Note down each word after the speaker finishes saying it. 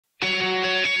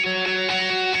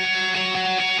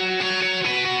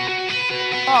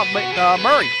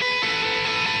Murray.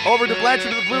 Over to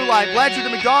Blanchard to the blue line. Blanchard to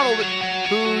McDonald,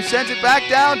 who sends it back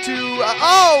down to,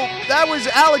 that was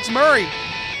Alex Murray.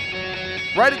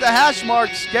 Right at the hash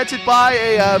marks, gets it by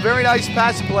a very nice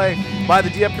passing play by the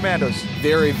Dieppe Commandos.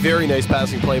 Very, very nice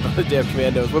passing play by the Dieppe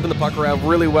Commandos. Whipping the puck around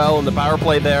really well in the power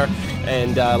play there.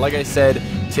 And like I said,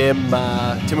 Tim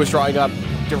was drawing up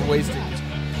different ways to...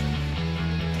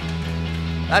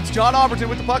 That's John Auberton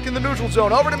with the puck in the neutral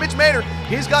zone. Over to Mitch Maynard.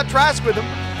 He's got Trask with him.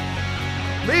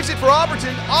 Leaves it for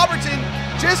Auberton. Auberton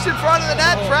just in front of the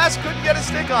net. Trask couldn't get a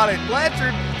stick on it.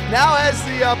 Blanchard now has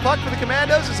the puck for the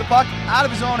Commandos. It's a puck out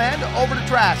of his own end. Over to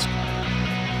Trask.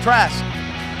 Trask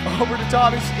over to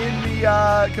Thomas in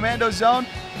the Commando zone.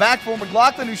 Back for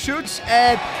McLaughlin, who shoots.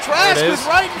 And Trask is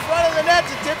right in front of the net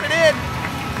to tip it in.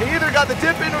 He either got the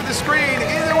tip in or the screen.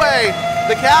 Either way,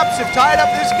 the Caps have tied up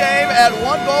this game at 1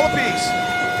 goal apiece.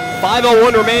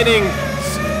 5:01 remaining.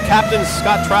 Captain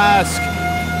Scott Trask.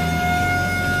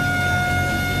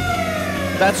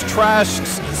 That's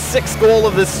Trask's 6th goal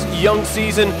of this young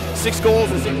season. 6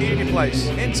 goals in Canadian place.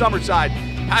 In Summerside,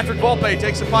 Patrick Volpe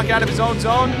takes the puck out of his own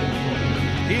zone.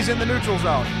 He's in the neutral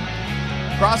zone.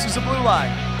 Crosses the blue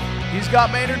line. He's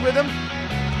got Maynard with him.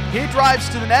 He drives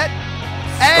to the net.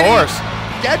 And scores.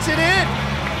 He gets it in.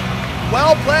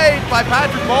 Well played by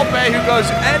Patrick Volpe, who goes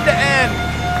end to end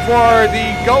for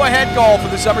the go-ahead goal for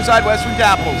the Summerside Western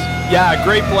Capitals. Yeah,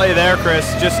 great play there, Chris.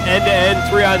 Just end-to-end,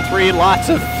 3-on-3, lots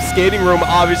of skating room,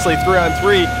 obviously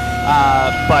 3-on-3.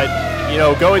 But you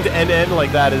know, going to end-to-end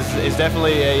like that is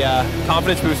definitely a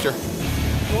confidence booster.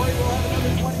 Corey will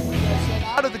have another 20 minutes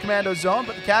out of the Commando zone,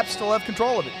 but the Caps still have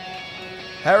control of it.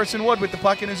 Harrison Wood with the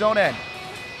puck in his own end.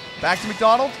 Back to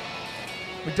McDonald.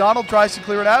 McDonald tries to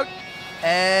clear it out,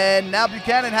 and now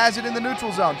Buchanan has it in the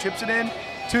neutral zone. Chips it in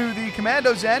to the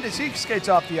Commandos' end as he skates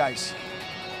off the ice.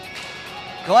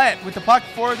 Gallant with the puck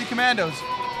for the Commandos.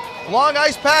 Long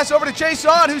ice pass over to Chase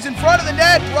On, who's in front of the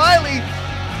net. Riley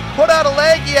put out a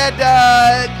leg. He had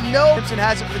no. Simpson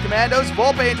has it for the Commandos.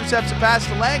 Volpe intercepts a pass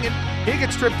to Langen. He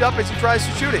gets tripped up as he tries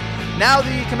to shoot it. Now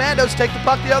the Commandos take the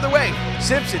puck the other way.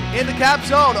 Simpson in the Cap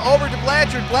zone. Over to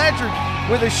Blanchard. Blanchard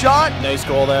with a shot. Nice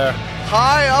goal there.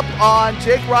 High up on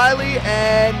Jake Riley,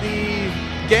 and the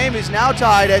game is now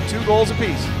tied at 2 goals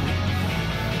apiece.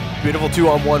 Beautiful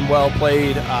 2-on-1, well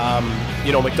played.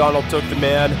 You know, McDonald took the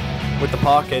man with the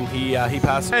puck, and he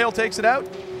passed. Hale takes it out,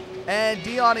 and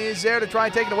Dion is there to try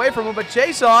and take it away from him, but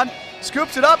Jason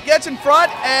scoops it up, gets in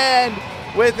front, and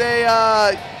with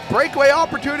a breakaway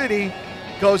opportunity,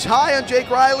 goes high on Jake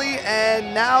Riley,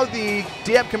 and now the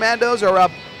Dieppe Commandos are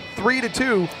up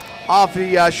 3-2 off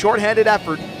the shorthanded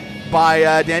effort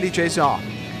by Danny Chason.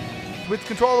 With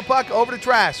control of the puck, over to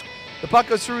Trask. The puck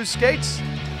goes through his skates,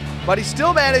 but he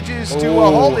still manages to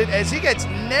hold it as he gets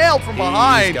nailed from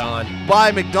behind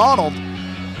by McDonald.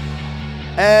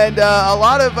 And a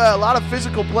lot of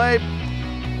physical play.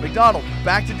 McDonald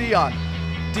back to Dion.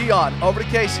 Dion over to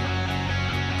Casey.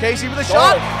 Casey with a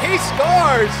shot. He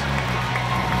scores!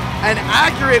 An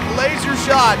accurate laser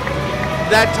shot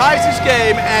that ties this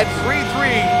game at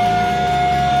 3-3.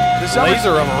 Laser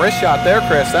of a wrist shot there,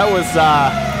 Chris. That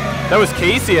was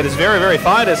Casey at his very, very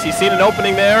finest. He's seen an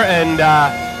opening there and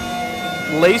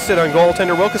laced it on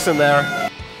goaltender Wilkinson there.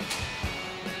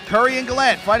 Curry and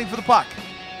Gallant fighting for the puck.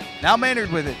 Now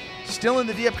Maynard with it. Still in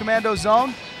the Dieppe Commando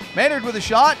zone. Maynard with a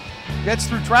shot. Gets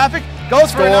through traffic.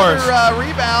 Goes for another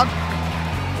rebound.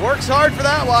 Works hard for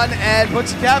that one and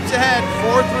puts the Caps ahead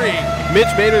 4-3. Mitch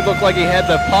Maynard looked like he had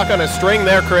the puck on a string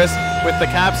there, Chris, with the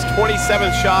Caps'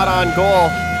 27th shot on goal,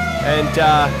 and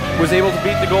was able to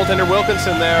beat the goaltender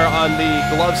Wilkinson there on the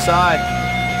glove side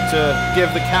to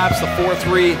give the Caps the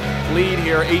 4-3 lead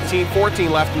here. 18-14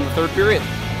 left in the 3rd period.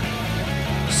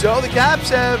 So the Caps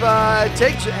have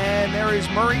and there is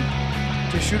Murray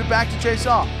to shoot it back to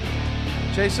Chasaw.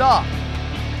 Chasaw,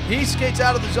 he skates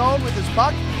out of the zone with his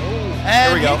puck,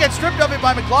 and he gets stripped of it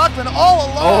by McLaughlin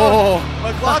all alone.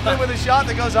 McLaughlin with a shot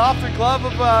that goes off the glove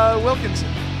of Wilkinson.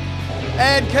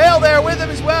 And Cale there with him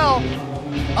as well.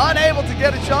 Unable to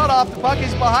get a shot off. The puck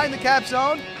is behind the Cap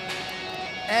zone.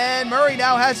 And Murray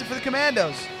now has it for the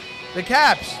Commandos. The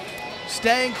Caps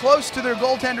staying close to their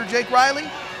goaltender, Jake Riley.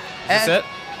 And that's it.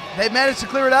 They've managed to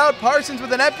clear it out. Parsons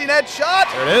with an empty net shot.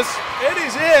 There it is. It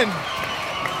is in.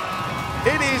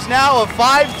 It is now a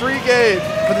 5-3 game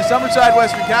for the Summerside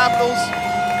Western Capitals,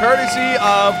 courtesy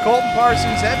of Colton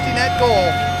Parsons' empty net goal.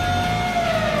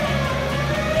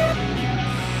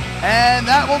 And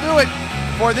that will do it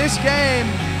for this game.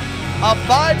 A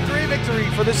 5-3 victory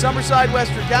for the Summerside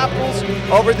Western Capitals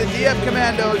over the Dieppe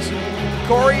Commandos.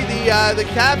 Corey, the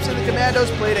Caps and the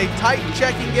Commandos played a tight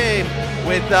checking game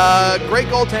with great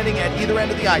goaltending at either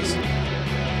end of the ice.